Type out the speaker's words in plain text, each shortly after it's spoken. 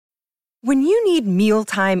When you need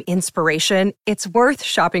mealtime inspiration, it's worth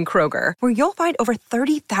shopping Kroger, where you'll find over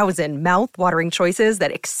 30,000 mouth-watering choices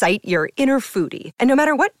that excite your inner foodie. And no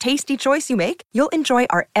matter what tasty choice you make, you'll enjoy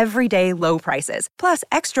our everyday low prices, plus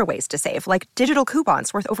extra ways to save, like digital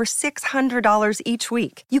coupons worth over $600 each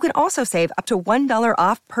week. You can also save up to $1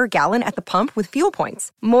 off per gallon at the pump with fuel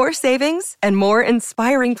points. More savings and more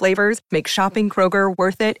inspiring flavors make shopping Kroger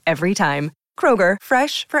worth it every time. Kroger,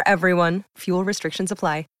 fresh for everyone. Fuel restrictions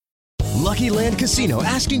apply. Lucky Land Casino,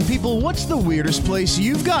 asking people, what's the weirdest place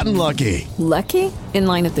you've gotten lucky? Lucky? In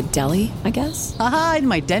line at the deli, I guess? Aha, in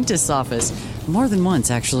my dentist's office. More than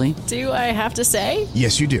once, actually. Do I have to say?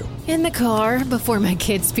 Yes, you do. In the car before my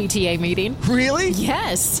kids' PTA meeting. Really?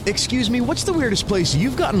 Yes. Excuse me, what's the weirdest place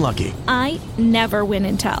you've gotten lucky? I never win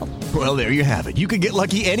and tell. Well, there you have it. You can get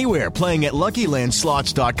lucky anywhere, playing at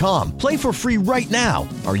LuckyLandSlots.com. Play for free right now.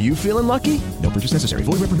 Are you feeling lucky? No purchase necessary.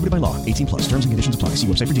 Void where prohibited by law. 18 plus. Terms and conditions apply. See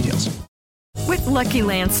website for details. With Lucky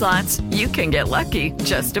Land Slots, you can get lucky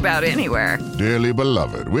just about anywhere. Dearly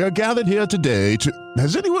beloved, we are gathered here today to...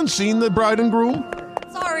 Has anyone seen the bride and groom?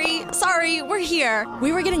 Sorry, we're here.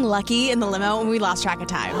 We were getting lucky in the limo and we lost track of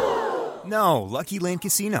time. No, Lucky Land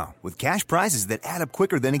Casino, with cash prizes that add up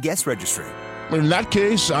quicker than a guest registry. In that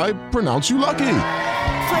case, I pronounce you lucky.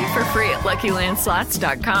 Play for free at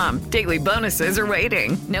LuckyLandSlots.com. Daily bonuses are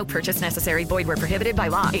waiting. No purchase necessary. Void where prohibited by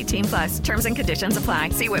law. 18 plus. Terms and conditions apply.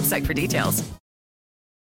 See website for details.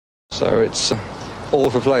 So it's all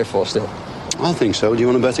for play for still? I think so. Do you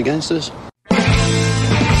want to bet against us?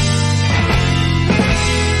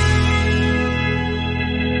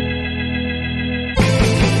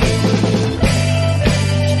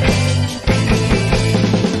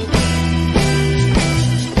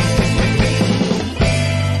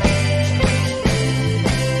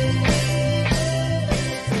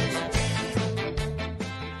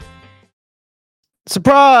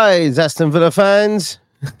 Surprise, Aston Villa fans.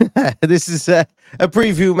 This is a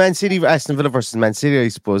preview, Man City, Aston Villa versus Man City, I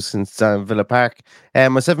suppose, since Villa Park.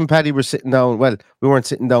 Myself and Paddy were sitting down. Well, we weren't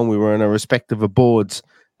sitting down. We were in our respective abodes.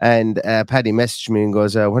 And Paddy messaged me and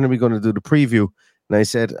goes, when are we going to do the preview? And I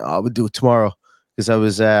said, we'll do it tomorrow, because I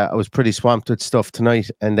was pretty swamped with stuff tonight.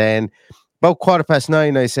 And then about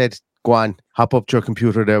 9:15, I said, go on, hop up to your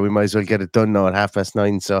computer there. We might as well get it done now at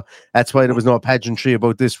 9:30. So that's why there was no pageantry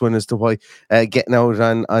about this one as to why getting out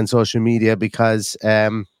on social media, because,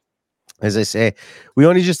 as I say, we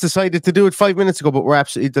only just decided to do it 5 minutes ago, but we're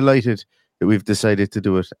absolutely delighted that we've decided to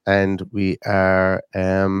do it. And we are,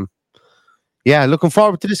 looking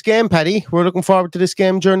forward to this game, Paddy. We're looking forward to this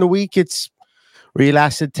game during the week. It's real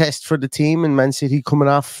acid test for the team, and Man City coming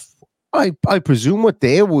off, I presume, what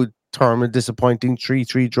they would term a disappointing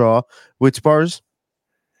 3-3 draw with Spurs.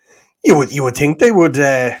 You would think they would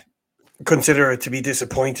consider it to be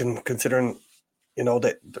disappointing, considering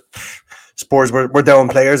that Spurs were down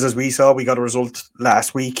players, as we saw. We got a result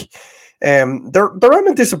last week. They're on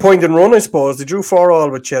a disappointing run, I suppose. They drew 4-4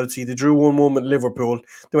 with Chelsea. They drew 1-1 with Liverpool.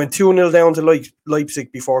 They went 2-0 down to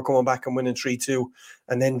Leipzig before coming back and winning 3-2,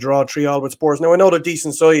 and then draw 3-3 with Spurs. Now I know they're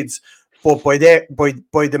decent sides, but by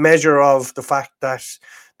the measure of the fact that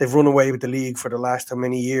they've run away with the league for the last how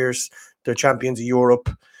many years, they're champions of Europe.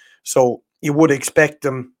 So you would expect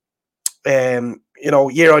them,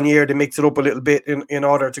 year on year, to mix it up a little bit in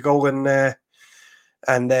order to go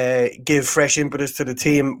and give fresh impetus to the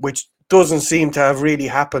team, which doesn't seem to have really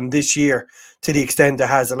happened this year to the extent it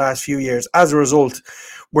has the last few years. As a result,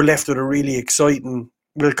 we're left with a really exciting,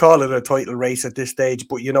 we'll call it a title race at this stage,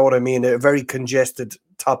 but you know what I mean, a very congested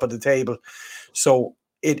top of the table. So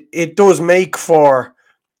it does make for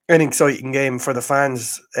an exciting game for the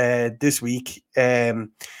fans this week. A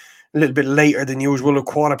little bit later than usual, a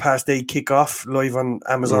 8:15 kickoff live on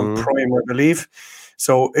Amazon Prime, I believe.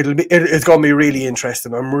 So it's going to be really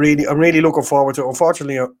interesting. I'm really looking forward to it.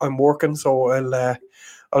 Unfortunately, I'm working, so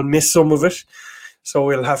I'll miss some of it. So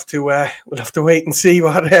we'll have to wait and see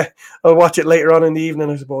what I'll watch it later on in the evening,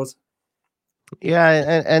 I suppose.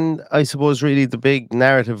 Yeah, and I suppose really the big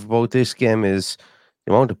narrative about this game is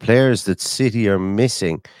the amount of players that City are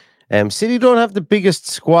missing. City don't have the biggest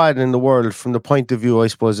squad in the world from the point of view, I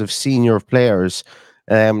suppose, of senior players.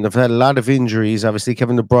 They've had a lot of injuries. Obviously,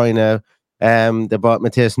 Kevin De Bruyne, they bought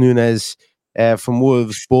Matheus Nunes from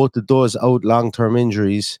Wolves. Both of those out long-term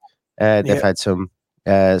injuries. They've had some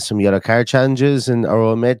yellow card challenges, and our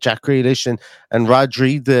old mate Jack Grealish and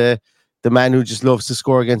Rodri, the man who just loves to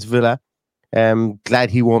score against Villa. Glad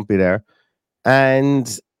he won't be there.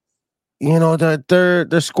 And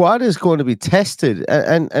their squad is going to be tested,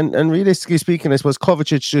 and realistically speaking, I suppose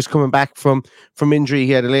Kovacic just coming back from injury.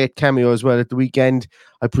 He had a late cameo as well at the weekend.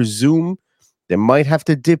 I presume they might have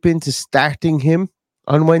to dip into starting him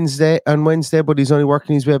on Wednesday, but he's only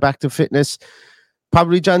working his way back to fitness.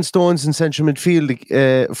 Probably John Stones in central midfield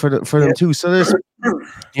for them too. So there's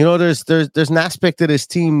an aspect of this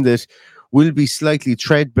team that will be slightly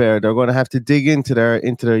threadbare. They're going to have to dig into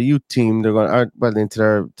their youth team. They're going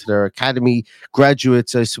into their academy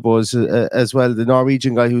graduates, I suppose, as well. The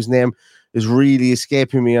Norwegian guy whose name is really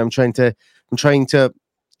escaping me. I'm trying to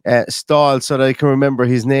stall so that I can remember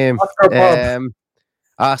his name.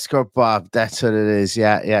 Oscar Bob, that's what it is.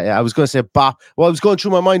 Yeah. I was going to say Bob. What was going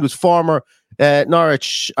through my mind was former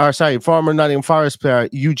Nottingham Forest player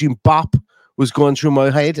Eugene Bopp was going through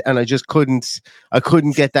my head, and I just couldn't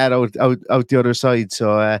get that out the other side.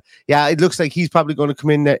 So it looks like he's probably going to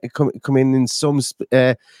come in some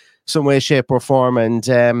way, shape, or form, and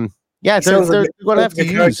they're going to have to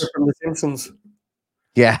use from The Simpsons.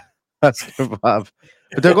 Yeah, Oscar Bob,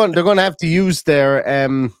 but they're going to have to use their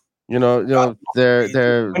they're going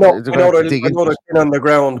to dig into it on the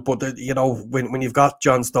ground, but when you've got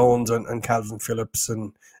John Stones and Calvin Phillips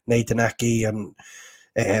and Nathan Aki and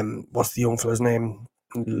what's the young fella's name?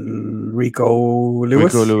 Rico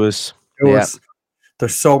Lewis. Yeah.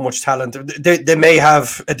 There's so much talent. They may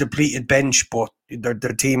have a depleted bench, but their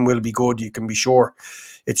team will be good. You can be sure.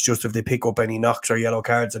 It's just if they pick up any knocks or yellow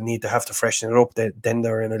cards and need to have to freshen it up, then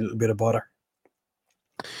they're in a little bit of bother.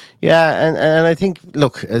 Yeah, and I think,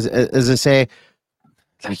 look, as I say,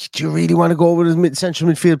 like, do you really want to go with a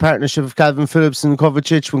central midfield partnership of Calvin Phillips and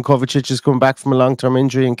Kovacic when Kovacic is coming back from a long-term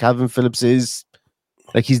injury and Calvin Phillips is,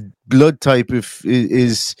 like, his blood type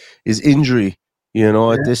is injury,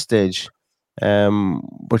 at this stage.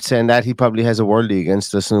 But saying that, he probably has a worldie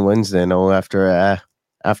against us on Wednesday now after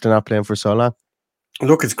not playing for so long.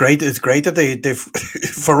 Look, it's great. It's great that they've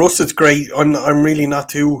for us. It's great. I'm really not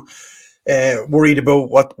too worried about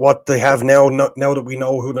what they have now. Now that we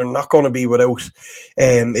know who they're not going to be without.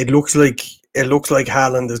 It looks like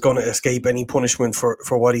Haaland is going to escape any punishment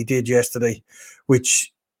for what he did yesterday,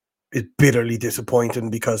 which is bitterly disappointing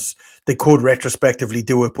because they could retrospectively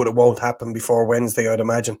do it, but it won't happen before Wednesday, I'd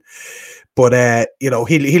imagine. But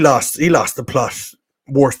he lost the plot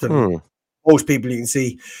worse than most people you can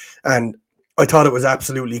see, and I thought it was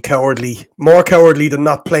absolutely cowardly, more cowardly than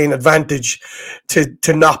not playing advantage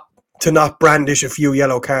to not brandish a few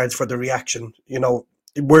yellow cards for the reaction.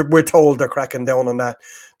 We're told they're cracking down on that.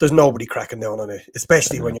 There's nobody cracking down on it,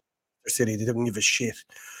 especially when you're City. They didn't give a shit.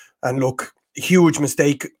 And look, huge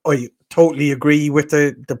mistake. I totally agree with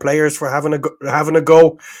the players for having a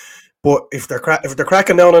go. But if they're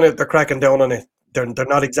cracking down on it, they're cracking down on it. They're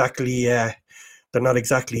not exactly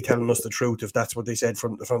telling us the truth if that's what they said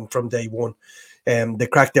from day one. They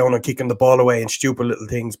crack down on kicking the ball away and stupid little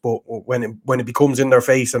things, but when it becomes in their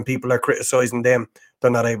face and people are criticising them, they're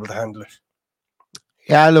not able to handle it.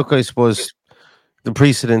 Yeah, look, I suppose the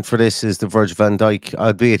precedent for this is the Virgil van Dijk,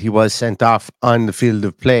 albeit he was sent off on the field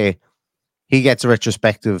of play. He gets a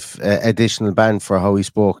retrospective additional ban for how he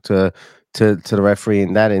spoke to the referee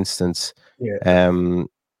in that instance. Yeah.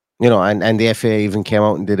 And the FA even came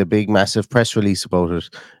out and did a big, massive press release about it,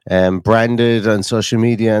 branded on social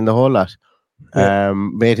media and the whole lot. Yeah.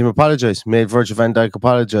 Made him apologise, made Virgil van Dijk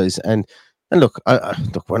apologise, and look,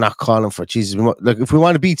 look, we're not calling for Jesus. Look, if we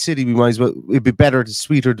want to beat City, we might as well. It'd be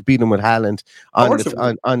sweeter to beat them with Haaland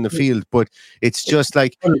on the field. But it's just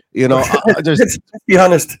like let's be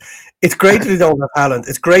honest. It's great they don't have Haaland.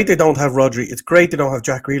 It's great they don't have Rodri. It's great they don't have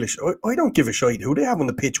Jack Grealish. I don't give a shite who they have on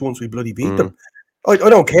the pitch once we bloody beat them. I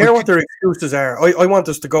don't care what their excuses are. I want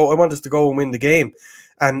us to go. I want us to go and win the game.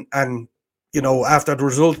 And after the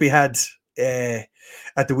result we had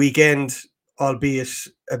at the weekend, albeit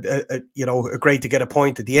great to get a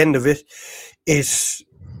point at the end of it, is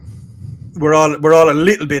we're all a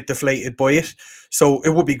little bit deflated by it. So it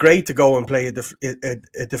would be great to go and play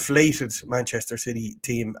a deflated Manchester City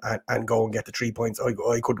team and go and get the 3 points.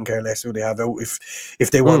 I couldn't care less who they have out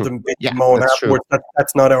if they want them on afterwards.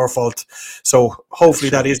 That's not our fault. So hopefully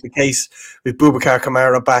that is the case. With Boubacar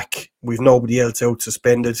Kamara back, we've nobody else out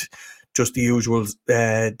suspended. Just the usuals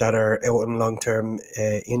that are out on long-term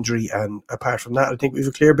injury, and apart from that, I think we have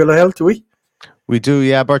a clear bill of health. Do we? We do,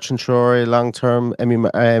 yeah. Bertrand Traore long-term,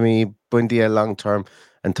 Emi Buendia long-term,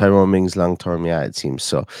 and Tyrone Mings long-term. Yeah, it seems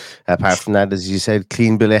so. Apart from that, as you said,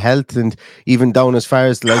 clean bill of health, and even down as far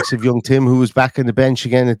as the likes of young Tim, who was back on the bench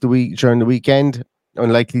again during the weekend.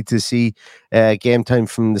 Unlikely to see game time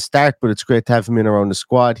from the start, but it's great to have him in around the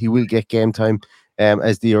squad. He will get game time.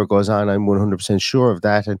 As the year goes on, I'm 100% sure of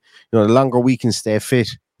that. And the longer we can stay fit,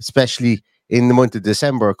 especially in the month of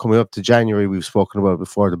December, coming up to January, we've spoken about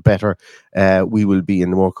before, the better we will be,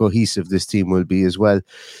 and the more cohesive this team will be as well.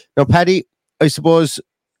 Now, Paddy, I suppose,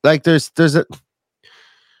 like there's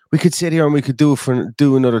we could sit here and we could do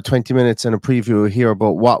another 20 minutes and a preview here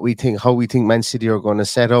about what we think, how we think Man City are going to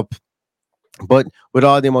set up. But with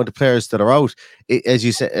all the amount of players that are out, as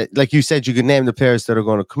you said, like you said, you could name the players that are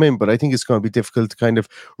going to come in, but I think it's going to be difficult to kind of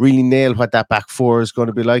really nail what that back four is going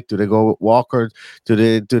to be like. Do they go with Walker? Do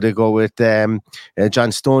they go with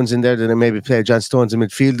John Stones in there? Do they maybe play John Stones in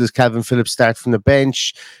midfield? Does Calvin Phillips start from the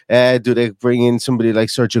bench? Do they bring in somebody like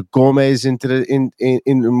Sergio Gomez into in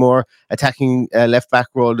the more attacking left back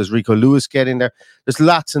role? Does Rico Lewis get in there? There's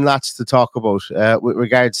lots and lots to talk about with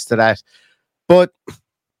regards to that, but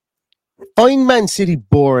find Man City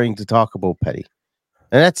boring to talk about, Petty,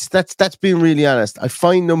 and that's being really honest. I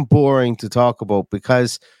find them boring to talk about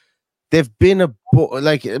because they've been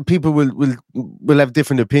like people will have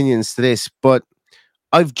different opinions to this, but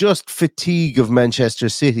I've just fatigued of Manchester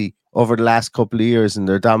City over the last couple of years and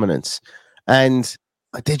their dominance, and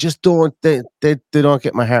they just don't don't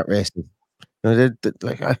get my heart racing.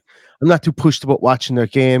 I'm not too pushed about watching their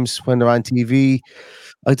games when they're on TV.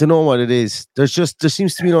 I don't know what it is. There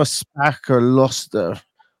seems to be no spark or lust there.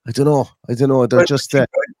 I don't know. They're just an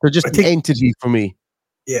entity for me.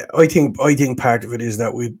 Yeah, I think part of it is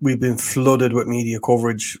that we've been flooded with media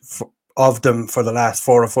coverage of them for the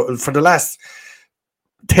last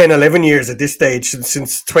 10, 11 years at this stage,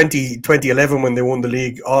 since 2011 when they won the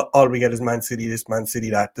league. All we get is Man City this, Man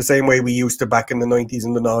City that. The same way we used to back in the 90s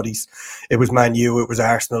and the 90s. It was Man U, it was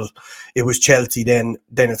Arsenal, it was Chelsea, then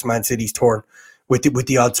it's Man City's turn with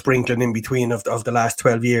the odd sprinkling in between of the last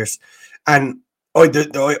 12 years. And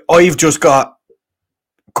I've just got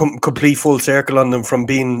complete full circle on them from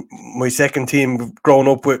being my second team growing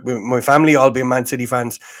up with my family, all being Man City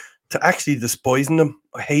fans, to actually despising them.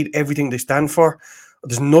 I hate everything they stand for.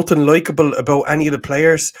 There's nothing likable about any of the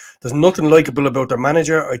players. There's nothing likable about their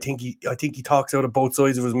manager. I think he talks out of both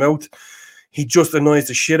sides of his mouth. He just annoys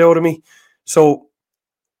the shit out of me. So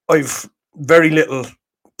I've very little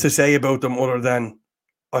to say about them other than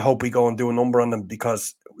I hope we go and do a number on them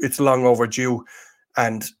because it's long overdue.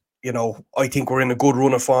 And, I think we're in a good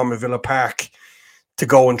run of form at Villa Park to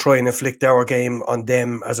go and try and inflict our game on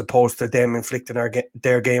them as opposed to them inflicting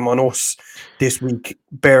their game on us this week,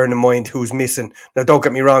 bearing in mind who's missing. Now, don't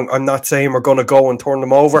get me wrong, I'm not saying we're going to go and turn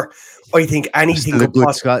them over. I think anything still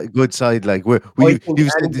a good side. Like you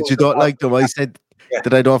said that you don't like them. I said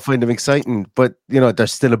that I don't find them exciting, but they're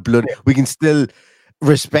still a blood. Yeah. We can still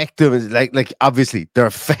respect them. Like obviously they're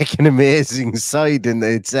a fucking amazing side, and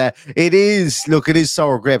it is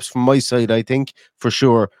sour grapes from my side, I think, for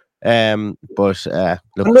sure. Look,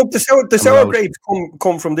 the sour grapes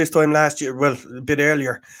come from this time last year, well, a bit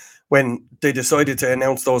earlier, when they decided to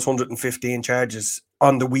announce those 115 charges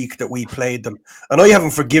on the week that we played them. And I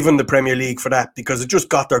haven't forgiven the Premier League for that because it just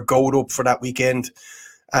got their goat up for that weekend,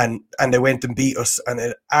 and they went and beat us, and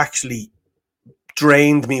it actually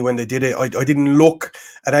drained me when they did it. I didn't look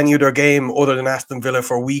at any other game other than Aston Villa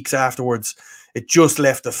for weeks afterwards. It just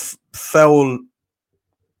left a foul,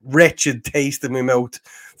 wretched taste in my mouth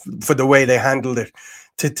for the way they handled it.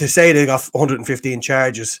 To say they got 115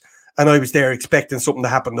 charges and I was there expecting something to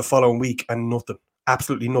happen the following week and nothing,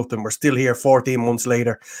 absolutely nothing. We're still here 14 months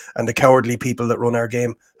later and the cowardly people that run our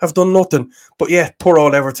game have done nothing. But yeah, poor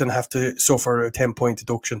old Everton have to suffer a 10-point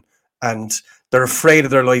deduction, and they're afraid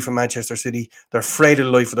of their life in Manchester City. They're afraid of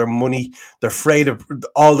the life of their money. They're afraid of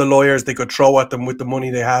all the lawyers they could throw at them with the money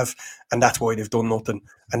they have, and that's why they've done nothing.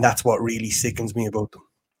 And that's what really sickens me about them.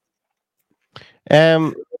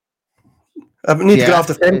 I need to get off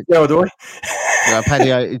the fence now, do I? Yeah,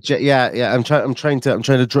 Paddy. I'm trying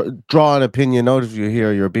to draw an opinion out of you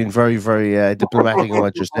here. You're being very, very diplomatic on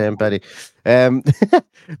what you're saying, Paddy.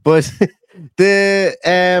 But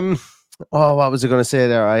what was I going to say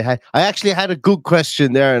there? I actually had a good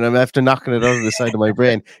question there, and I'm after knocking it out of the side of my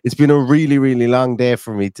brain. It's been a really, really long day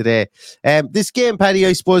for me today. This game, Paddy,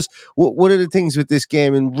 I suppose one of the things with this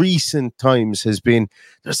game in recent times has been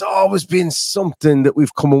there's always been something that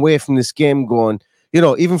we've come away from this game going,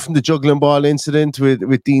 even from the juggling ball incident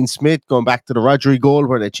with Dean Smith, going back to the Rodri goal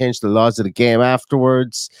where they changed the laws of the game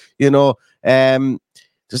afterwards.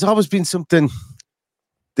 There's always been something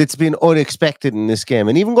that's been unexpected in this game.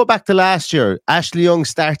 And even go back to last year, Ashley Young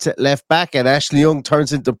starts at left back and Ashley Young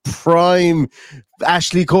turns into prime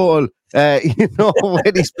Ashley Cole,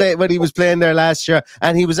 when he was playing there last year.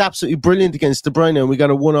 And he was absolutely brilliant against De Bruyne, and we got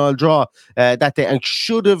a 1-1 draw that day, and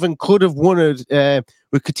should have and could have won it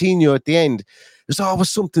with Coutinho at the end. There's always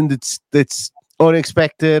something that's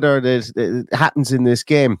unexpected or that happens in this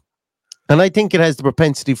game. And I think it has the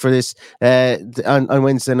propensity for this on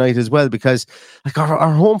Wednesday night as well, because like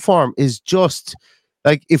our home form is just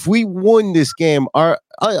Like, if we won this game, or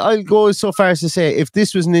I'll go so far as to say, if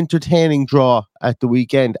this was an entertaining draw at the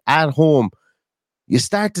weekend at home, you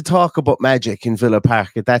start to talk about magic in Villa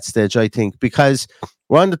Park at that stage, I think, because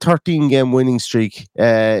we're on the 13-game winning streak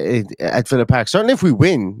at Villa Park. Certainly, if we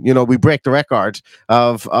win, we break the record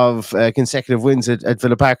of consecutive wins at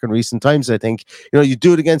Villa Park in recent times. I think, you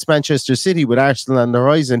do it against Manchester City with Arsenal on the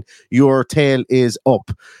horizon, your tail is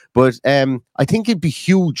up. But I think it'd be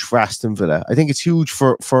huge for Aston Villa. I think it's huge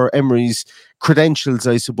for Emery's credentials,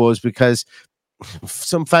 I suppose, because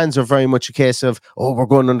some fans are very much a case of, we're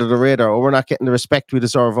going under the radar, we're not getting the respect we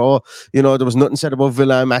deserve, there was nothing said about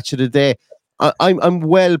Villa match of the day. I'm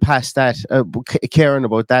well past that, caring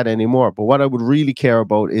about that anymore. But what I would really care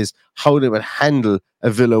about is how they would handle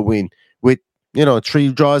a Villa win with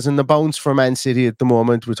 3 draws in the bounce for Man City at the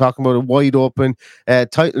moment. We're talking about a wide open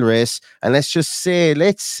title race, and let's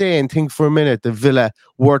say and think for a minute that Villa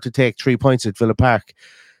were to take 3 points at Villa Park.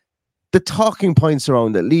 The talking points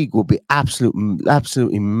around the league will be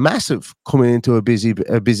absolutely massive coming into a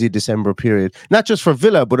busy December period. Not just for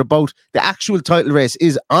Villa, but about the actual title race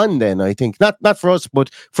is on. Then I think not for us, but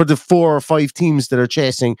for the 4 or 5 teams that are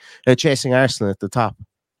chasing Arsenal at the top.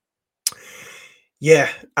 Yeah,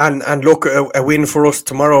 and look, a win for us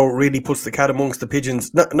tomorrow really puts the cat amongst the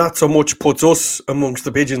pigeons. Not so much puts us amongst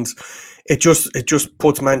the pigeons. It just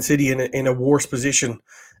puts Man City in a worse position.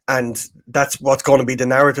 And that's what's going to be the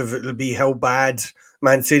narrative. It'll be how bad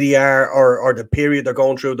Man City are, or the period they're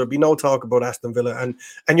going through. There'll be no talk about Aston Villa.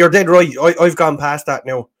 And you're dead right. I've gone past that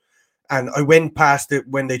now. And I went past it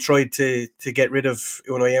when they tried to get rid of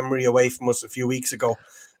Unai Emery away from us a few weeks ago.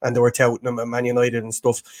 And they were touting him at Man United and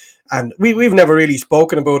stuff. And we've never really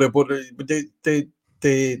spoken about it. But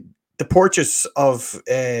the purchase of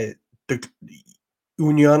the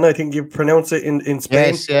Union, I think you pronounce it in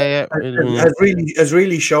Spain. Yes, yeah. Has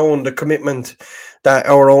really shown the commitment that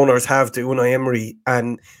our owners have to Unai Emery,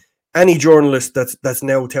 and any journalist that's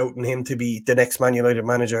now touting him to be the next Man United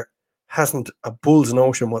manager hasn't a bull's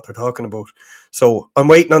notion what they're talking about. So I'm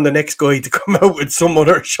waiting on the next guy to come out with some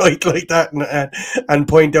other shite like that and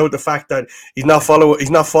point out the fact that he's not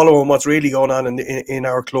following what's really going on in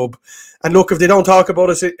our club. And look, if they don't talk about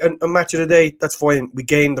us in a match of the day, that's fine. We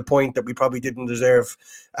gained the point that we probably didn't deserve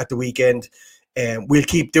at the weekend. We'll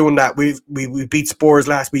keep doing that. We beat Spurs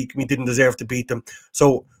last week. We didn't deserve to beat them.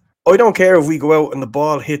 So I don't care if we go out and the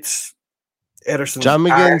ball hits Ederson's John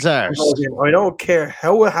McGinn's arse. I don't care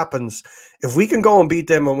how it happens. If we can go and beat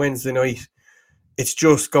them on Wednesday night, it's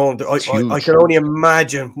just going to. I can only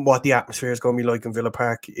imagine what the atmosphere is going to be like in Villa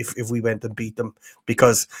Park if we went and beat them,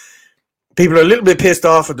 because people are a little bit pissed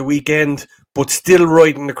off at the weekend, but still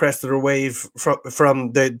riding the crest of their wave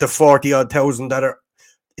from the 40 odd thousand that are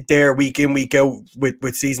there week in, week out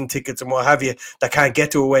with season tickets and what have you, that can't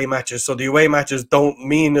get to away matches. So the away matches don't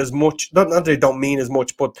mean as much. Not that they don't mean as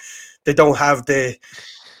much, but they don't have the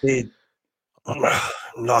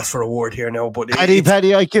I'm lost for a word here now, but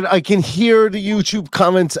Paddy, I can hear the YouTube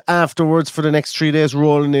comments afterwards for the next 3 days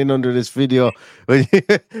rolling in under this video.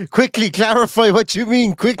 Quickly clarify what you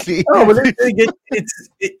mean. Quickly. No, but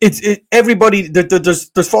it's everybody. There's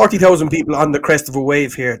 40,000 people on the crest of a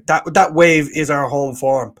wave here. That wave is our home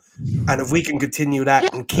form, and if we can continue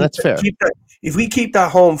that and keep that, if we keep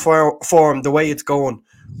that home form the way it's going,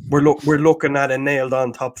 we're looking at a nailed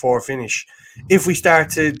on top 4 finish. If we start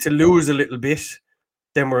to lose a little bit,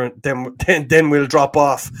 then we'll drop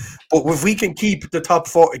off. But if we can keep the top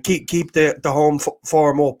 4, keep the home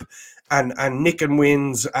form up, and nicking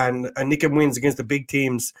wins and nicking wins against the big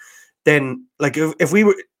teams, then like if we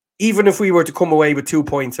were to come away with 2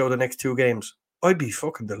 points out of the next 2 games, I'd be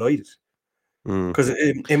fucking delighted, because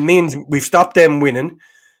it means we've stopped them winning,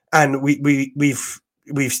 and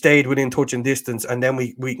we've stayed within touch and distance, and then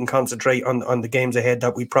we can concentrate on the games ahead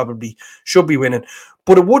that we probably should be winning.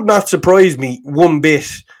 But it would not surprise me one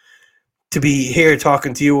bit to be here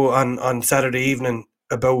talking to you on Saturday evening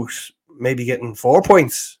about maybe getting 4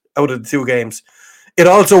 points out of the 2 games. It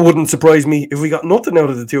also wouldn't surprise me if we got nothing out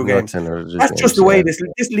of the 2 games. That's just the way this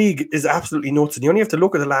league is absolutely nuts. And you only have to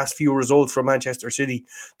look at the last few results for Manchester City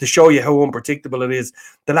to show you how unpredictable it is.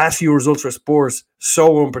 The last few results for Spurs,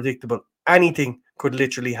 so unpredictable. Anything could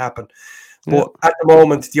literally happen. But at the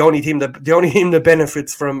moment, the only team that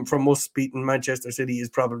benefits from us beating Manchester City is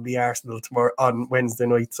probably Arsenal tomorrow on Wednesday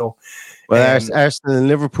night. So, Arsenal and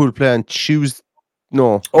Liverpool play on Tuesday.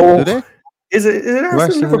 No, do they? Is it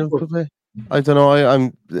Arsenal and Liverpool play? I don't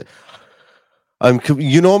know. I'm.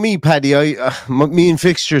 You know me, Paddy. Me and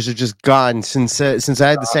fixtures are just gone since I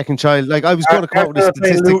had the second child. Like, I was going to come up with a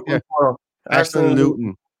statistic there. Arsenal and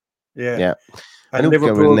Luton. Yeah. And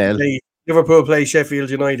Liverpool play Liverpool play Sheffield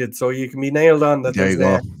United, so you can be nailed on that. There you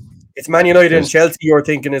go. It's Man United and Chelsea. You're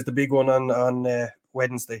thinking is the big one on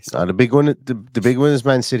Wednesday. So. The big one, the big one is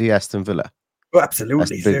Man City, Aston Villa. Oh,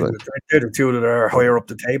 absolutely, they're the two that are higher up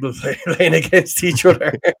the table playing against each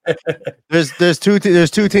other. There's two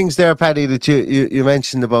things there, Paddy, that you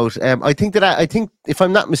mentioned about. I think if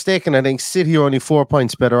I'm not mistaken, I think City are only 4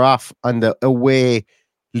 points better off on the away.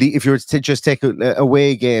 If you were to just take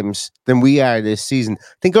away games than we are this season.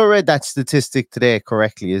 I think I read that statistic today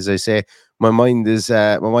correctly. As I say, my mind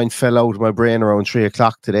fell out of my brain around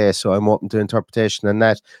 3:00 today, so I'm open to interpretation on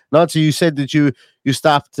that. And also, you said that you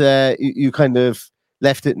stopped, you kind of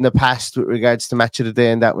left it in the past with regards to match of the day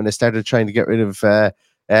and that when they started trying to get rid of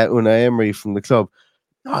Unai Emery from the club.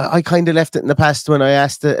 I kind of left it in the past when I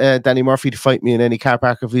asked Danny Murphy to fight me in any car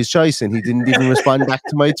park of his choice, and he didn't even respond back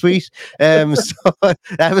to my tweet. So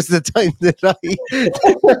that was the time that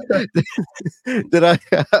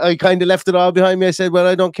I kind of left it all behind me. I said, "Well,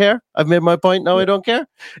 I don't care. I've made my point. Now I don't care."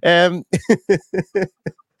 And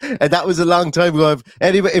that was a long time ago.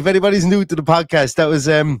 If anybody's new to the podcast, that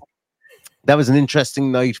was an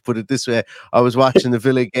interesting night. Put it this way: I was watching the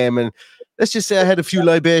Villa game, and let's just say I had a few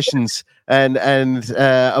libations, and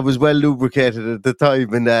I was well lubricated at the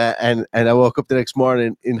time, and I woke up the next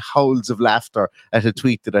morning in howls of laughter at a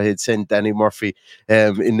tweet that I had sent Danny Murphy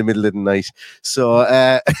in the middle of the night. So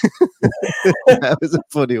that was a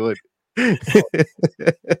funny one.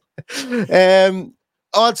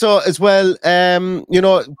 Also, as well, there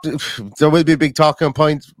will be a big talking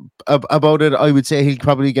point about it. I would say he'll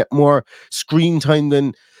probably get more screen time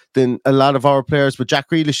than a lot of our players, but Jack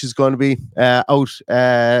Grealish is going to be out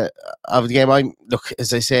of the game.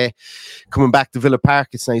 As I say, coming back to Villa Park,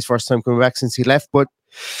 it's not his first time coming back since he left, but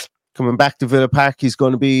coming back to Villa Park, he's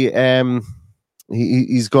going to be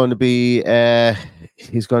he's going to be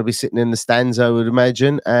sitting in the stands, I would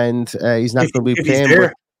imagine, and he's not going to be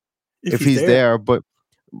playing. If he's there, but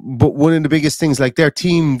one of the biggest things, like their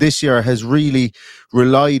team this year has really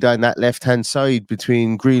relied on that left-hand side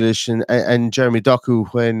between Grealish and Jeremy Doku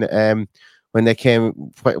when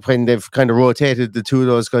they've kind of rotated the two of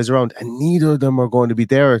those guys around, and neither of them are going to be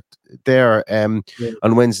there on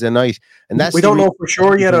Wednesday night. And that's we don't know for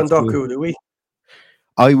sure yet on Doku, do we?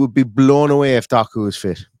 I would be blown away if Doku is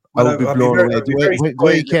fit. I would be blown away. The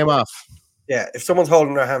way he came off. Yeah, if someone's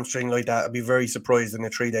holding their hamstring like that, I'd be very surprised in a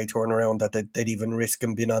 3-day turnaround that they'd even risk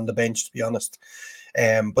him being on the bench, to be honest.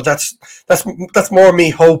 But that's more me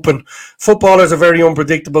hoping. Footballers are very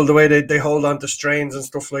unpredictable, the way they hold on to strains and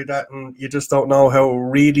stuff like that, and you just don't know how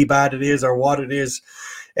really bad it is or what it is.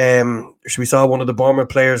 We saw one of the Bournemouth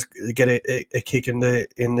players get a kick in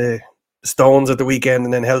the stones at the weekend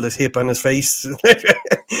and then held his hip on his face.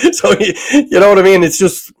 So you know what I mean? It's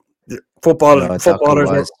just footballers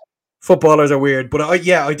are weird, but I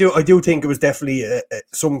do think it was definitely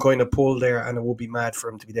some kind of pull there, and it would be mad for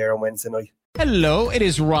him to be there on Wednesday night. Hello, it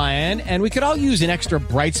is Ryan, and we could all use an extra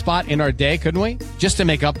bright spot in our day, couldn't we? Just to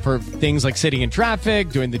make up for things like sitting in traffic,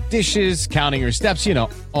 doing the dishes, counting your steps,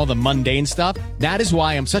 all the mundane stuff. That is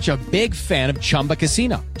why I'm such a big fan of Chumba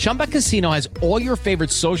Casino. Chumba Casino has all your favorite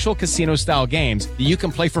social casino-style games that you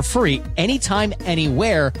can play for free anytime,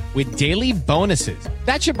 anywhere with daily bonuses.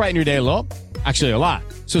 That should brighten your day a little. Actually, a lot.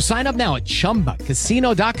 So sign up now at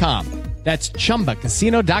ChumbaCasino.com. That's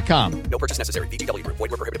ChumbaCasino.com. No purchase necessary. VGW Group.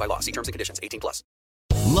 Void where prohibited by law. See terms and conditions. 18+.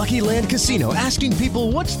 Lucky Land Casino, asking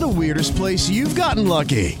people, what's the weirdest place you've gotten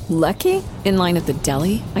lucky? Lucky? In line at the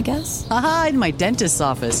deli, I guess? Aha, in my dentist's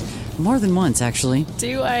office. More than once, actually.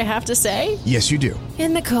 Do I have to say? Yes, you do.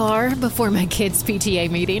 In the car before my kids' PTA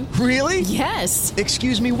meeting. Really? Yes.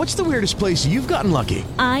 Excuse me, what's the weirdest place you've gotten lucky?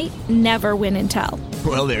 I never win and tell.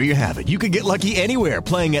 Well, there you have it. You can get lucky anywhere,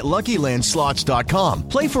 playing at LuckyLandSlots.com.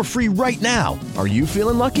 Play for free right now. Are you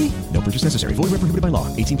feeling lucky? No purchase necessary. Void where prohibited by law.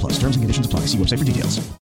 18+. Terms and conditions apply. See website for details.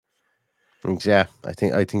 Yeah, I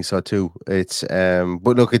think so too. It's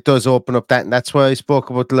but look, it does open up that, and that's why I spoke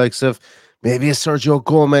about the likes of maybe a Sergio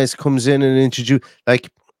Gomez comes in and introduce, like,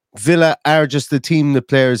 Villa are just the team the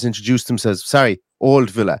players introduced themselves. Sorry, old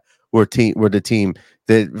Villa were the team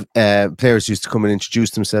that players used to come and introduce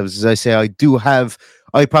themselves. As I say, I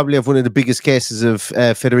probably have one of the biggest cases of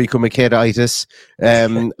Federico Macheda-itis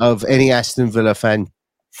of any Aston Villa fan.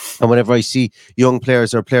 And whenever I see young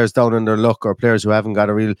players or players down on their luck or players who haven't got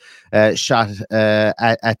a real shot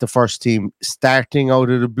at the first team starting out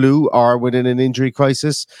of the blue or within an injury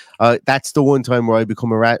crisis, that's the one time where I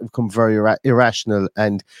become very irrational,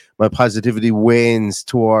 and my positivity wanes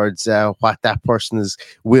towards what that person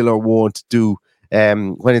will or won't do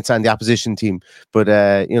when it's on the opposition team. But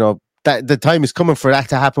that the time is coming for that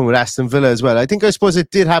to happen with Aston Villa as well. I suppose it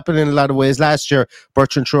did happen in a lot of ways last year.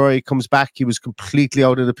 Bertrand Traore comes back. He was completely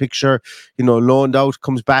out of the picture, loaned out,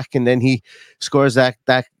 comes back, and then he scores that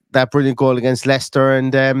brilliant goal against Leicester.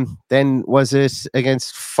 And then was it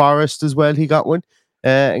against Forest as well? He got one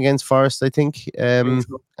against Forest, I think. And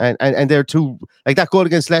they're two, like that goal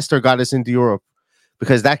against Leicester got us into Europe.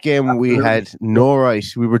 Because that game we had no right.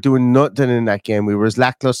 We were doing nothing in that game. We were as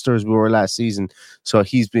lackluster as we were last season. So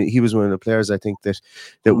he was one of the players I think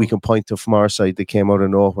that we can point to from our side that came out of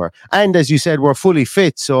nowhere. And as you said, we're fully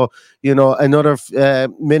fit. So, another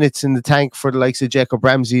minutes in the tank for the likes of Jacob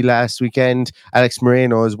Ramsey last weekend, Alex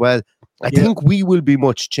Moreno as well. I think we will be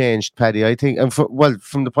much changed, Paddy. I think, and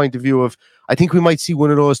from the point of view of, I think we might see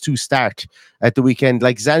one of those two start at the weekend.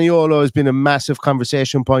 Like Zaniolo has been a massive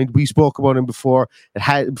conversation point. We spoke about him before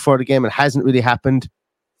before the game. It hasn't really happened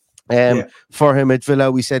for him at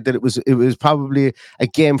Villa. We said that it was probably a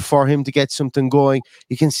game for him to get something going.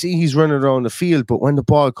 You can see he's running around the field, but when the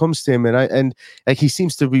ball comes to him, and he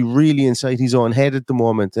seems to be really inside his own head at the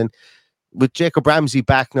moment. And with Jacob Ramsey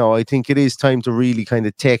back now, I think it is time to really kind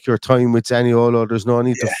of take your time with Zaniolo. There's no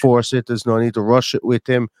need to force it. There's no need to rush it with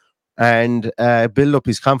him, and build up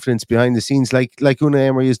his confidence behind the scenes like Unai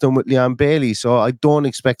Emery has done with Leon Bailey. So I don't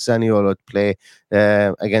expect Zaniolo to play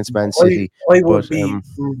against Man City. I would be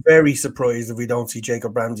very surprised if we don't see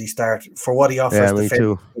Jacob Ramsey start for what he offers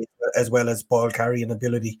defensively as well as ball carrying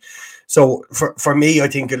ability. So for me, I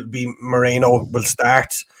think it'll be Moreno will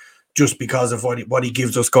start, just because of what he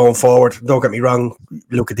gives us going forward. Don't get me wrong,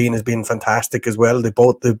 Luca Dean has been fantastic as well. They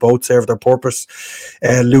both serve their purpose.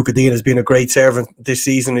 Luca Dean has been a great servant this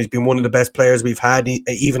season. He's been one of the best players we've had,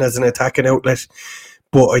 even as an attacking outlet.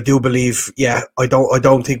 But I do believe, I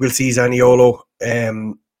don't think we'll see Zaniolo.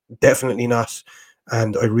 Definitely not.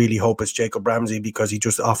 And I really hope it's Jacob Ramsey, because he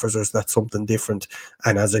just offers us that something different.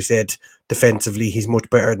 And as I said, defensively, he's much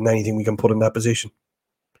better than anything we can put in that position.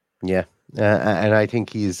 Yeah. And I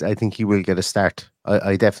think he will get a start.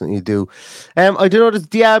 I definitely do. I don't know, does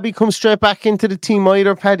Diaby come straight back into the team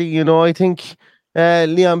either, Paddy? I think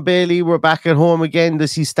Leon Bailey, we're back at home again.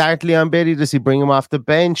 Does he start Leon Bailey? Does he bring him off the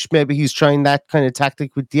bench? Maybe he's trying that kind of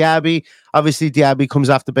tactic with Diaby. Obviously, Diaby comes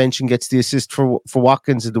off the bench and gets the assist for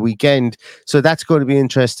Watkins at the weekend. So that's going to be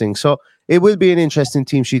interesting. So it will be an interesting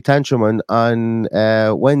team sheet tantrum on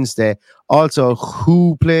Wednesday. Also,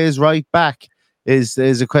 who plays right back is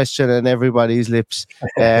a question on everybody's lips.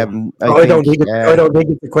 I don't think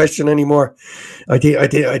it's a question anymore. I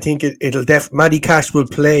think it'll Matty Cash will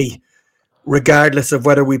play regardless of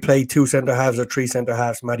whether we play two centre halves or three centre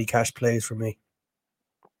halves. Matty Cash plays for me.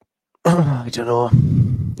 I don't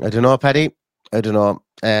know, Paddy. I don't know.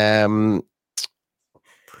 I'm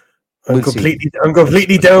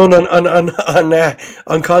completely down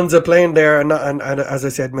on Konza playing there, and as I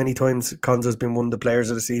said many times, Konza's been one of the players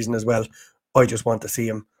of the season as well. I just want to see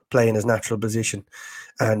him play in his natural position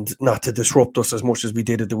and not to disrupt us as much as we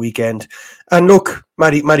did at the weekend. And look,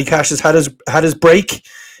 Matty Cash has had his break.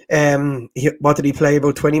 What did he play?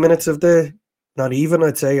 About 20 minutes of not even,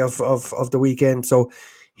 I'd say, of the weekend. So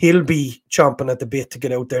he'll be chomping at the bit to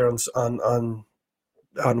get out there on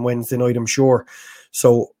Wednesday night, I'm sure.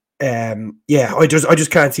 So I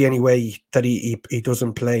just can't see any way that he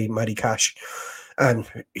doesn't play Matty Cash. And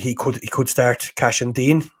he could start Cash and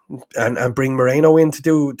Dean and bring Moreno in to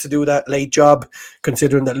do that late job,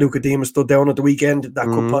 considering that Luca Dean was stood down at the weekend. That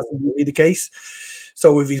could possibly be the case.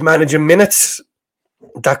 So if he's managing minutes,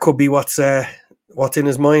 that could be what's in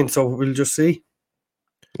his mind. So we'll just see.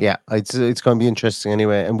 Yeah, it's going to be interesting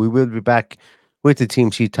anyway. And we will be back with the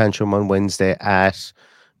team sheet tantrum on Wednesday at,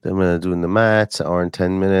 I'm going to do the maths, or in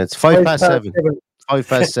 10 minutes, 7:05.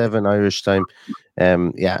 7:05 Irish time.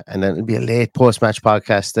 And then it'll be a late post-match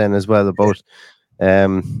podcast then as well, about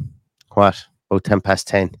about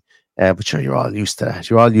 10:10. But sure, you're all used to that.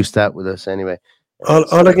 You're all used to that with us anyway.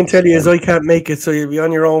 All I can tell you is I can't make it, so you'll be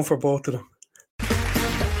on your own for both of them.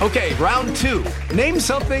 Okay, round two. Name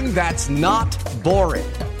something that's not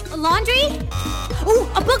boring. A laundry? Ooh,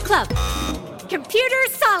 a book club. Computer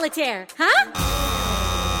solitaire, huh?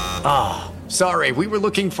 Ah, sorry, we were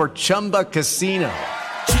looking for Chumba Casino.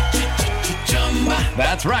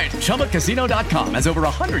 That's right, ChumbaCasino.com has over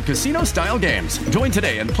 100 casino-style games. Join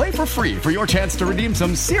today and play for free for your chance to redeem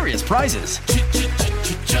some serious prizes.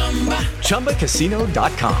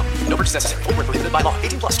 ChumbaCasino.com. No purchase necessary. Void where prohibited by law.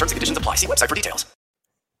 18+. Terms and conditions apply. See website for details.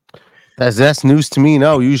 That's news to me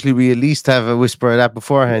now. Usually we at least have a whisper of that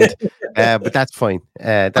beforehand, but that's fine.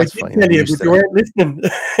 That's fine. Tell you, but you weren't listening.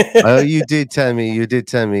 Oh, you did tell me.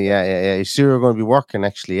 Yeah. You sure you're going to be working,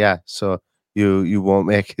 actually. Yeah. So you won't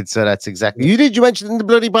make it. So that's exactly you mentioned it in the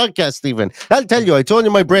bloody podcast, Stephen. I'll tell you, I told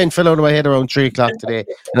you my brain fell out of my head around 3:00 today,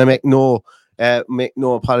 and I make no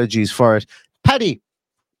apologies for it. Paddy,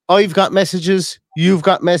 I've got messages. You've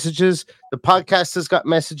got messages. The podcast has got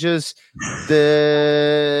messages.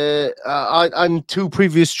 On 2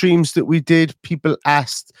 previous streams that we did, people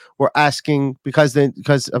were asking because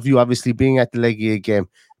of you obviously being at the Legia game.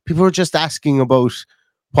 People were just asking about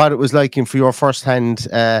what it was like and for your first-hand,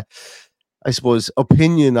 I suppose,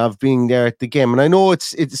 opinion of being there at the game. And I know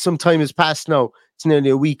it's some time has passed now. It's nearly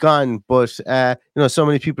a week on, but so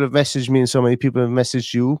many people have messaged me and so many people have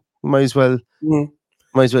messaged you. Might as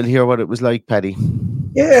well hear what it was like, Paddy.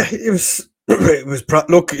 Yeah, it was.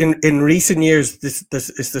 Look, in recent years, this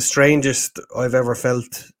is the strangest I've ever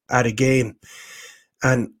felt at a game,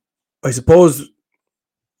 and I suppose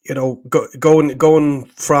going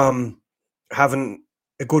from having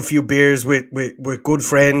a good few beers with good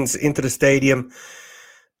friends into the stadium,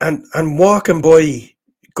 and walking by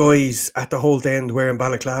guys at the whole end wearing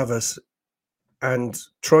balaclavas, and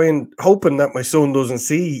hoping that my son doesn't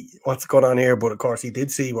see what's going on here, but of course he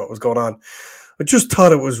did see what was going on. I just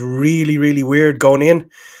thought it was really, really weird going in.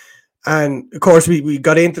 And of course, we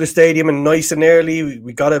got into the stadium and nice and early.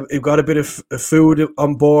 We got a bit of food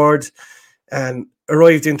on board and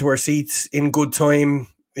arrived into our seats in good time.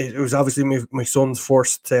 It was obviously my son's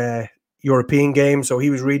first European game, so he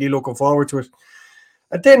was really looking forward to it.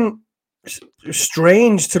 And then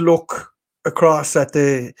strange to look across at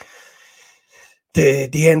the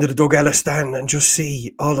end of the Doug Ellis stand and just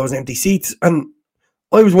see all those empty seats. And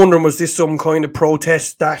I was wondering, was this some kind of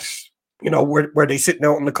protest that, were they sitting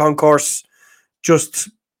out in the concourse just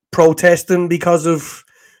protesting because of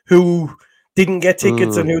who didn't get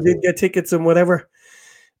tickets and who did get tickets and whatever?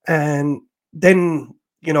 And then,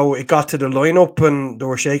 it got to the lineup and they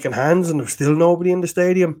were shaking hands and there was still nobody in the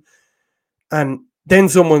stadium. And then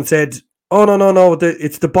someone said, oh, no,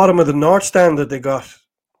 it's the bottom of the north stand that they got,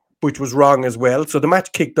 which was wrong as well. So the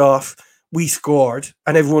match kicked off. We scored,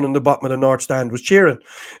 and everyone in the bottom of the north stand was cheering.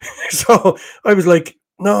 So I was like,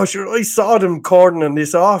 "No, sure." I saw them cordoning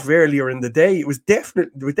this off earlier in the day. It was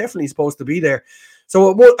definitely supposed to be there.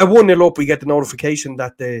 So at 1-0 up, we get the notification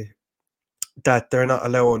that they're not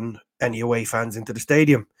allowing any away fans into the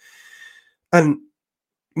stadium. And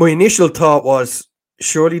my initial thought was,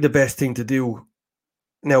 surely the best thing to do.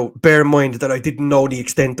 Now, bear in mind that I didn't know the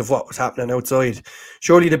extent of what was happening outside.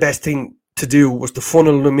 Surely the best thing to do was to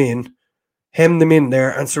funnel them in, hem them in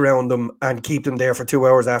there and surround them and keep them there for 2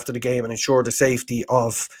 hours after the game and ensure the safety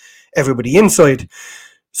of everybody inside.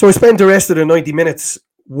 So I spent the rest of the 90 minutes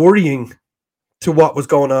worrying to what was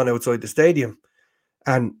going on outside the stadium.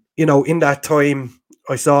 And, in that time,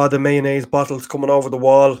 I saw the mayonnaise bottles coming over the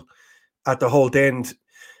wall at the whole end.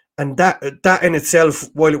 And that in itself,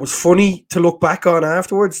 while it was funny to look back on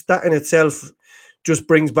afterwards, that in itself just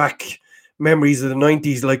brings back memories of the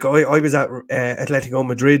 90s. Like I was at Atletico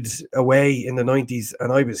Madrid away in the 90s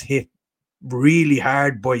and I was hit really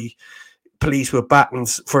hard by police with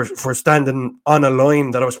batons for standing on a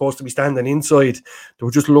line that I was supposed to be standing inside. They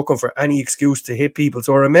were just looking for any excuse to hit people.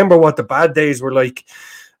 So I remember what the bad days were like.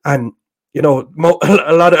 And a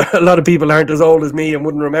lot of people aren't as old as me and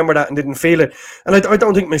wouldn't remember that and didn't feel it. And I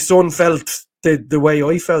don't think my son felt the way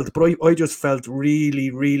I felt, but I just felt really,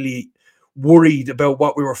 really worried about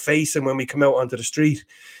what we were facing when we come out onto the street.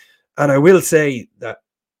 And I will say that,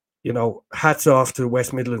 hats off to the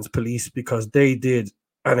West Midlands Police because they did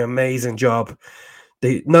an amazing job.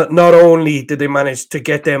 They not only did they manage to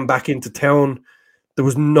get them back into town, there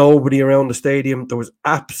was nobody around the stadium. There was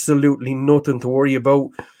absolutely nothing to worry about.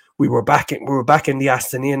 We were back in the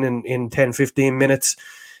Aston Inn in 10-15 minutes.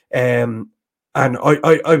 And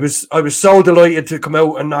I was so delighted to come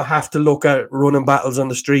out and not have to look at running battles on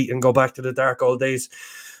the street and go back to the dark old days.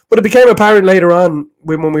 But it became apparent later on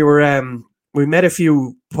when we were we met a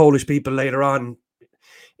few Polish people later on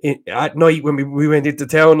at night when we went into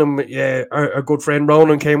town, and our good friend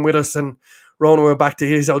Ronan came with us, and Ronan went back to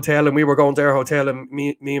his hotel and we were going to our hotel, and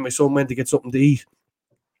me and my son went to get something to eat.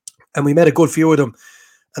 And we met a good few of them,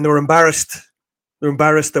 and they were embarrassed. They were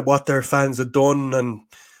embarrassed at what their fans had done and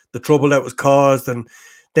the trouble that was caused. And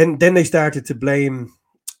then they started to blame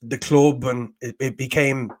the club, and it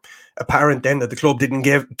became apparent then that the club didn't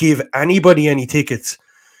give anybody any tickets.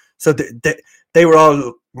 So they were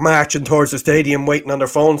all marching towards the stadium waiting on their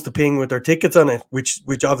phones to ping with their tickets on it,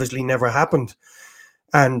 which obviously never happened.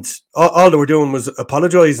 And all they were doing was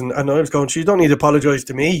apologising. And I was going, you don't need to apologise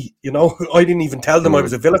to me. I didn't even tell them I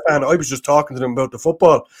was a Villa fan. I was just talking to them about the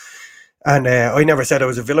football. And I never said I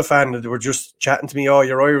was a Villa fan. They were just chatting to me, oh,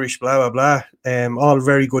 you're Irish, blah, blah, blah. All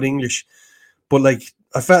very good English. But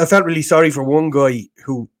I felt really sorry for one guy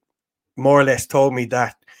who more or less told me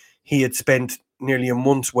that he had spent nearly a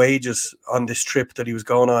month's wages on this trip that he was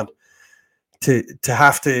going on, to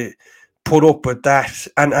have to put up with that.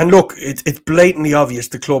 And look, it's blatantly obvious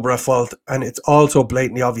the club are at fault, and it's also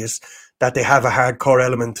blatantly obvious that they have a hardcore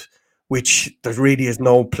element, which there really is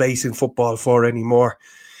no place in football for anymore.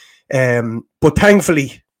 But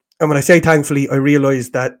thankfully, and when I say thankfully, I realise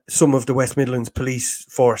that some of the West Midlands police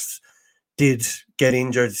force did get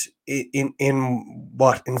injured in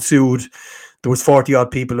what ensued. There was 40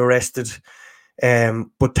 odd people arrested.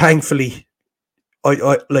 But thankfully,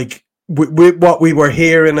 I like with what we were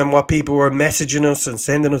hearing and what people were messaging us and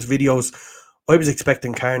sending us videos, I was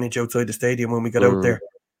expecting carnage outside the stadium when we got out there.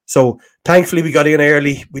 So thankfully we got in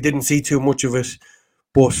early. We didn't see too much of it,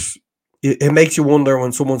 but it makes you wonder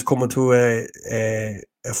when someone's coming to a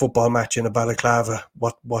football match in a balaclava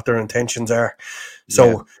what their intentions are.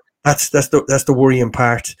 So that's the worrying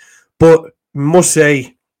part. But must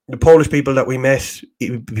say, the Polish people that we met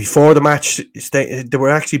before the match, there were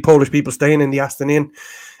actually Polish people staying in the Aston Inn.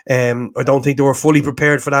 I don't think they were fully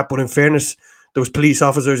prepared for that, but in fairness, there was police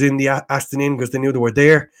officers in the Aston Inn because they knew they were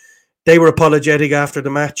there. They were apologetic after the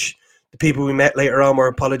match. The people we met later on were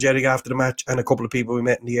apologetic after the match, and a couple of people we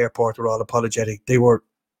met in the airport were all apologetic. They were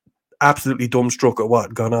absolutely dumbstruck at what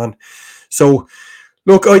had gone on. So,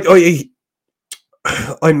 look, I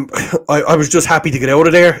was just happy to get out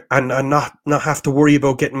of there and not have to worry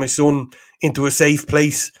about getting my son into a safe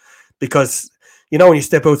place, because you know when you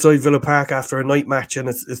step outside Villa Park after a night match and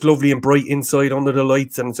it's lovely and bright inside under the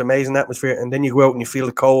lights and it's amazing atmosphere, and then you go out and you feel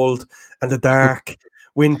the cold and the dark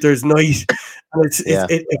winter's night, and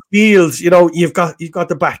it feels, you know, you've got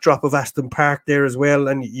the backdrop of Aston Park there as well,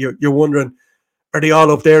 and you're wondering, are they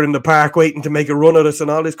all up there in the park waiting to make a run at us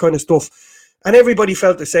and all this kind of stuff? And everybody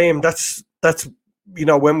felt the same. That's you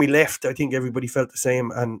know, when we left, I think everybody felt the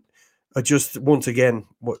same. And I just, once again,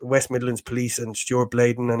 West Midlands Police and Stuart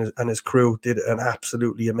Bladen and his crew did an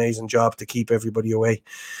absolutely amazing job to keep everybody away.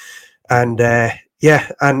 And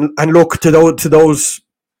and look, to those,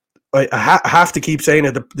 I have to keep saying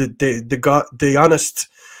it, the honest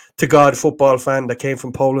to God football fan that came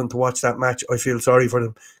from Poland to watch that match, I feel sorry for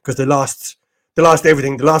them, because they lost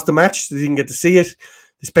everything. They lost the match. They didn't get to see it.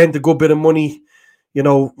 They spent a good bit of money, you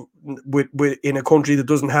know, with in a country that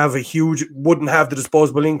wouldn't have the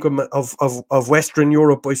disposable income of Western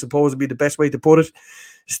Europe, I suppose would be the best way to put it.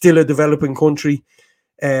 Still a developing country.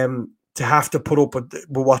 To have to put up with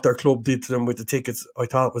what their club did to them with the tickets, I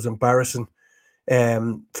thought was embarrassing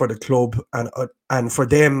for the club, and for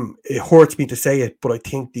them, it hurts me to say it, but I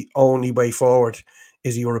think the only way forward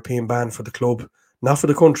is a European ban for the club, not for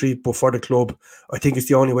the country, but for the club. I think it's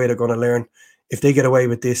the only way they're going to learn. If they get away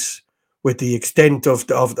with this, with the extent of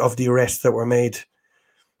the arrests that were made,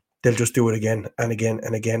 they'll just do it again and again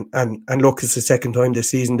and again. And look, it's the second time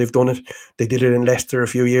this season they've done it. They did it in Leicester a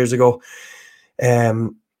few years ago.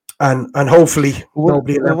 And hopefully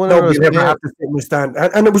nobody will ever have to sit in the stand.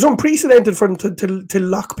 And it was unprecedented for them to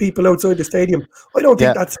lock people outside the stadium. I don't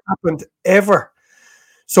think that's happened ever.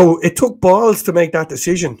 So it took balls to make that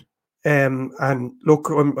decision. And look,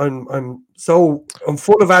 I'm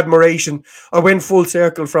full of admiration. I went full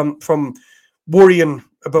circle from worrying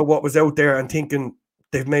about what was out there and thinking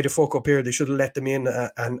they've made a fuck up here. They should have let them in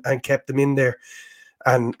and kept them in there.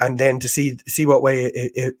 And then to see what way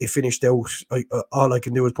it finished out, all I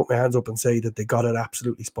can do is put my hands up and say that they got it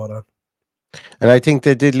absolutely spot on. And I think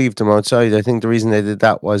they did leave them outside. I think the reason they did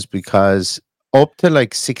that was because up to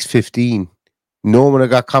like 6:15, no one had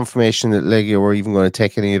got confirmation that Legia were even going to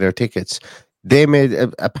take any of their tickets. They made,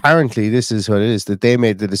 apparently, this is what it is, that they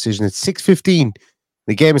made the decision at 6:15.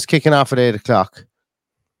 The game is kicking off at 8 o'clock.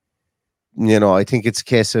 You know, I think it's a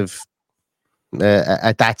case of,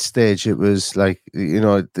 at that stage, it was like, you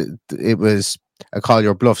know, it was a call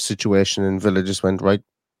your bluff situation, and Villa just went, right,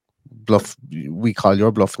 bluff, we call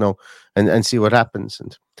your bluff now, and see what happens.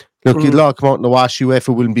 And look, you'll all come out in the wash.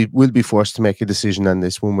 UEFA will be forced to make a decision on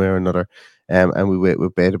this one way or another. And we wait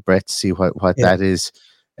with bated breath to see what that is.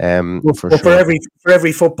 For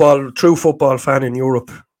every true football fan in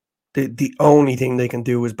Europe, the only thing they can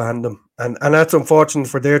do is ban them, and that's unfortunate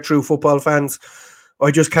for their true football fans. I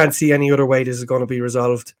just can't see any other way this is going to be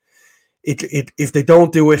resolved. If they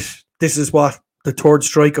don't do it, this is what the third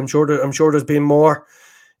strike. I'm sure there's been more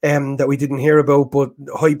that we didn't hear about, but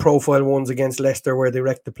high profile ones against Leicester where they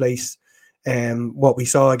wrecked the place. What we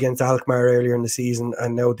saw against Alkmaar earlier in the season,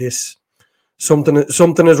 and now this. Something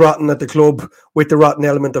is rotten at the club with the rotten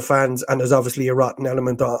element of fans, and there's obviously a rotten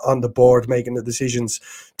element on the board making the decisions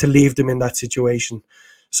to leave them in that situation.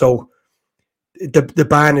 So the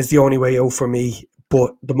ban is the only way out for me.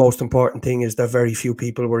 But the most important thing is that very few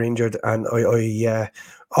people were injured, and I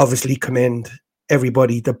obviously commend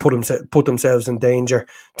everybody that put themselves in danger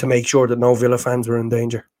to make sure that no Villa fans were in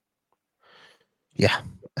danger. Yeah,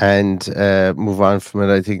 and move on from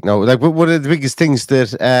it. I think no, like one of the biggest things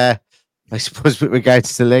that I suppose with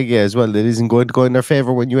regards to Legia as well, that isn't going to go in their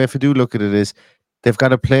favour when UEFA do look at it is they've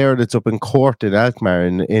got a player that's up in court in Alkmaar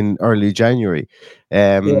in early January,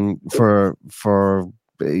 for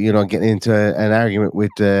getting into an argument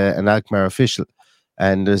with an Alkmaar official,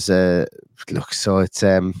 and there's so it's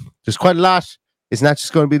there's quite a lot. It's not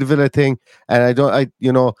just going to be the Villa thing, and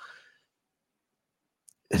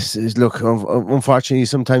look, unfortunately,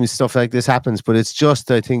 sometimes stuff like this happens, but it's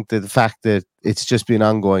just, I think, that the fact that it's just been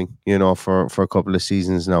ongoing, for a couple of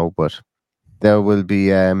seasons now. But there will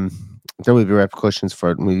be repercussions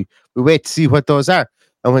for it, and we wait to see what those are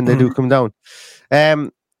and when they do come down.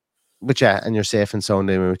 But yeah, and you're safe and sound,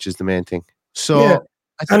 which is the main thing. So, yeah.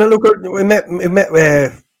 And look, we met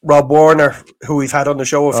Rob Warner, who we've had on the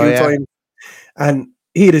show a few times, and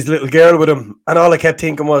he had his little girl with him, and all I kept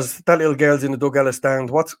thinking was, that little girl's in the Doug Ellis stand.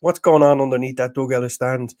 What's going on underneath that Doug Ellis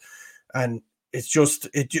stand? And it's just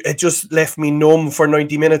it just left me numb for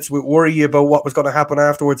 90 minutes with worry about what was going to happen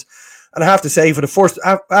afterwards. And I have to say, for the first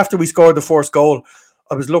after we scored the first goal,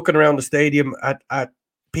 I was looking around the stadium at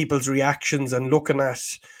people's reactions and looking at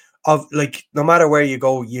no matter where you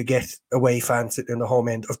go, you get away fans sitting in the home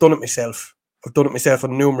end. I've done it myself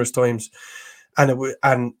on numerous times, and it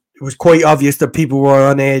was quite obvious that people were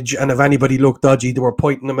on edge, and if anybody looked dodgy, they were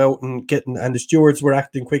pointing them out and the stewards were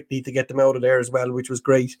acting quickly to get them out of there as well, which was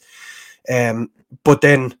great. But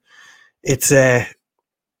then it's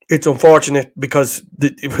unfortunate because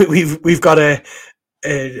we've got a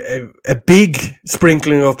big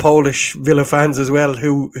sprinkling of Polish Villa fans as well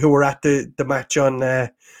who were at the match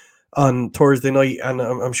on Thursday night, and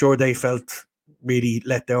I'm sure they felt really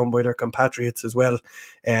let down by their compatriots as well.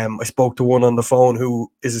 I spoke to one on the phone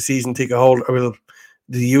who is a season ticket holder. Well,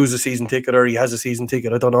 did he use a season ticket or he has a season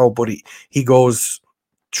ticket? I don't know, but he goes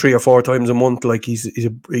 3 or 4 times a month. Like he's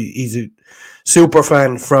a super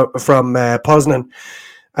fan from Poznan,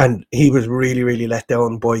 and he was really, really let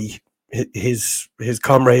down by his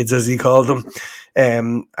comrades, as he called them.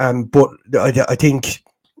 But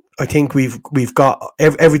I think we've got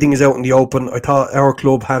everything is out in the open. I thought our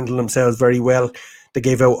club handled themselves very well. They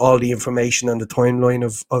gave out all the information and the timeline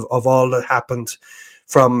of all that happened,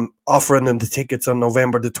 from offering them the tickets on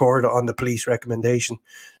November the 3rd on the police recommendation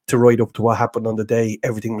to right up to what happened on the day.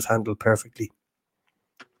 Everything was handled perfectly.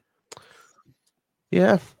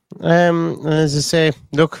 Yeah. As I say,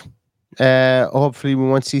 look, hopefully we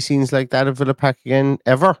won't see scenes like that at Villa Park again,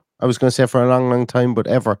 ever. I was going to say for a long, long time, but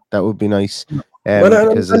ever. That would be nice. And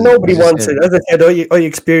nobody wants it. As I said, I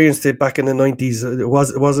experienced it back in the 90s. It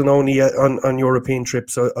wasn't only on European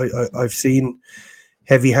trips. I've seen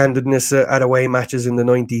heavy-handedness at away matches in the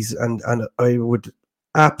 90s, and I would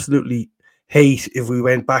absolutely hate if we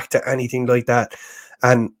went back to anything like that.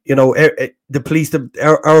 And the police,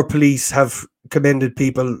 our police have commended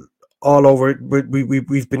people all over.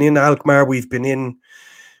 We've been in Alkmaar, we've been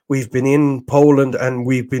in Poland, and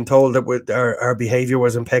we've been told that our behaviour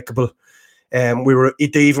was impeccable. They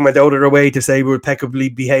even went out of their way to say we were impeccably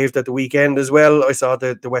behaved at the weekend as well. I saw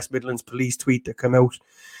the West Midlands police tweet that came out,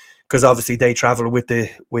 because obviously they travel with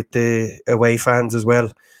the away fans as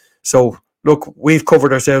well. So look, we've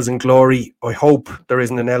covered ourselves in glory. I hope there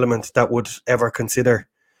isn't an element that would ever consider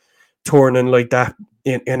turning like that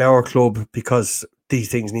in our club, because these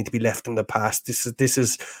things need to be left in the past. This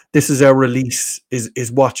is our release,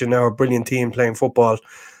 is watching our brilliant team playing football,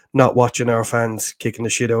 not watching our fans kicking the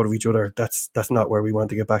shit out of each other. That's not where we want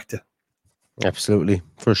to get back to. Absolutely,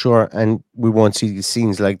 for sure. And we won't see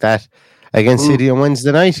scenes like that against City on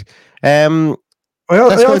Wednesday night. I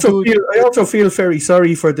also feel very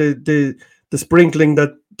sorry for the sprinkling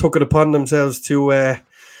that took it upon themselves to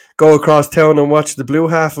go across town and watch the blue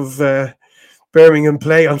half of Birmingham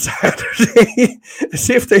play on Saturday. as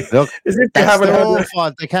if they haven't their own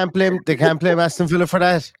fault. They can't blame Aston Villa for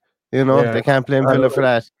that. They can't blame Villa for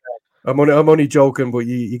that. I'm only joking, but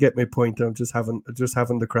you get my point. I'm just having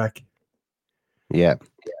the crack. Yeah.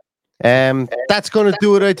 That's going to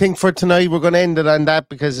do it, I think, for tonight. We're going to end it on that,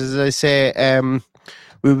 because, as I say,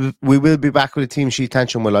 we will be back with a team sheet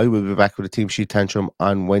tantrum. Well, I will be back with a team sheet tantrum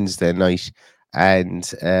on Wednesday night,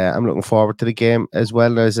 and I'm looking forward to the game as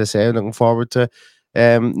well. As I say, I'm looking forward to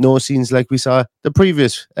no scenes like we saw the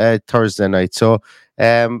previous Thursday night. So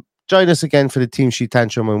join us again for the team sheet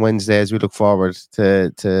tantrum on Wednesday as we look forward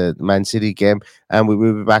to the Man City game, and we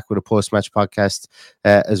will be back with a post-match podcast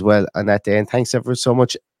as well on that day. And thanks ever so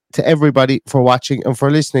much to everybody for watching and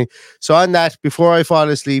for listening. So on that, before I fall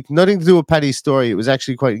asleep, nothing to do with Paddy's story. It was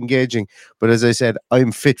actually quite engaging. But as I said,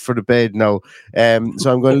 I'm fit for the bed now.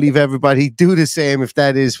 So I'm going to leave everybody do the same if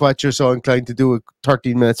that is what you're so inclined to do at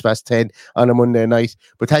 13 minutes past 10 on a Monday night.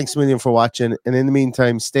 But thanks a million for watching. And in the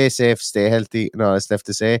meantime, stay safe, stay healthy. And all that's left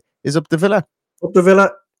to say is up the Villa. Up the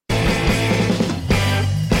Villa.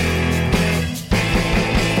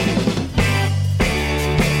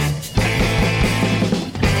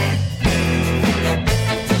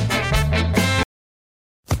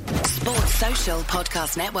 Sports Social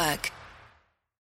Podcast Network.